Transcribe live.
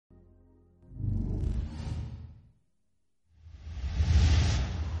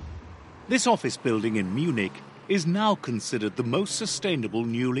This office building in Munich is now considered the most sustainable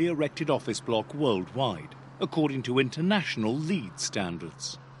newly erected office block worldwide, according to international LEED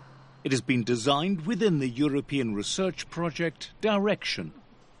standards. It has been designed within the European research project Direction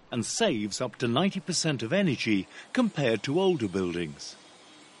and saves up to 90% of energy compared to older buildings.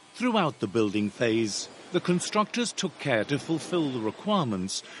 Throughout the building phase, the constructors took care to fulfill the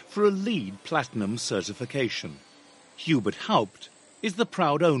requirements for a LEED Platinum certification. Hubert Haupt is the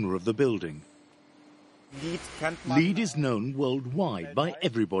proud owner of the building. LEED is known worldwide by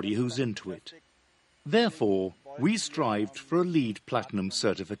everybody who's into it. Therefore, we strived for a LEED Platinum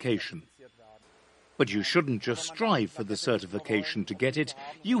certification. But you shouldn't just strive for the certification to get it,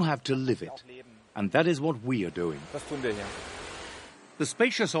 you have to live it. And that is what we are doing. The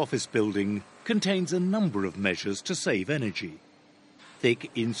spacious office building contains a number of measures to save energy.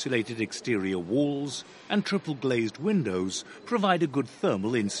 Thick insulated exterior walls and triple glazed windows provide a good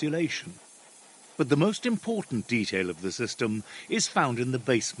thermal insulation. But the most important detail of the system is found in the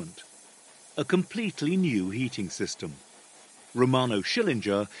basement. A completely new heating system. Romano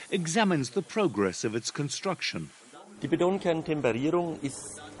Schillinger examines the progress of its construction. Die Betonkerntemperierung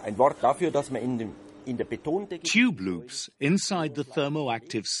ist ein Wort dafür, dass man in der Betondecke... Tube loops inside the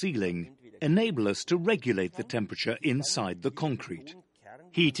thermoactive ceiling enable us to regulate the temperature inside the concrete.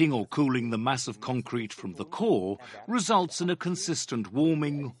 Heating or cooling the mass of concrete from the core results in a consistent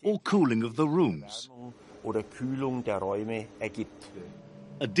warming or cooling of the rooms. Oder Kühlung der Räume ergibt.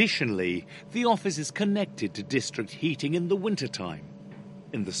 Additionally, the office is connected to district heating in the wintertime.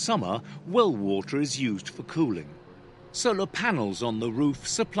 In the summer, well water is used for cooling. Solar panels on the roof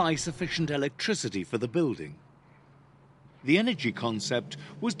supply sufficient electricity for the building. The energy concept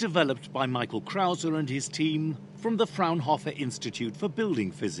was developed by Michael Krauser and his team from the Fraunhofer Institute for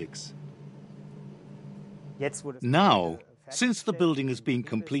Building Physics. Now, since the building has been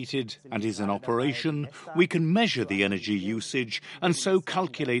completed and is in operation, we can measure the energy usage and so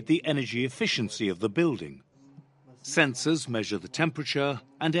calculate the energy efficiency of the building. Sensors measure the temperature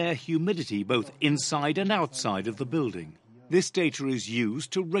and air humidity both inside and outside of the building. This data is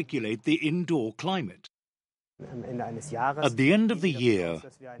used to regulate the indoor climate. At the end of the year,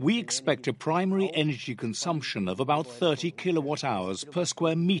 we expect a primary energy consumption of about 30 kilowatt hours per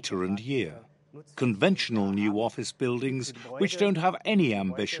square meter and year. Conventional new office buildings, which don't have any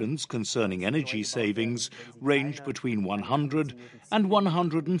ambitions concerning energy savings, range between 100 and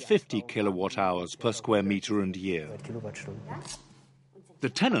 150 kilowatt hours per square meter and year. The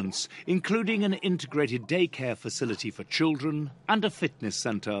tenants, including an integrated daycare facility for children and a fitness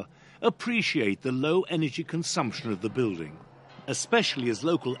centre, appreciate the low energy consumption of the building, especially as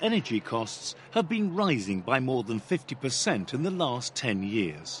local energy costs have been rising by more than 50% in the last 10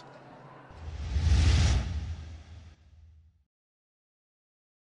 years.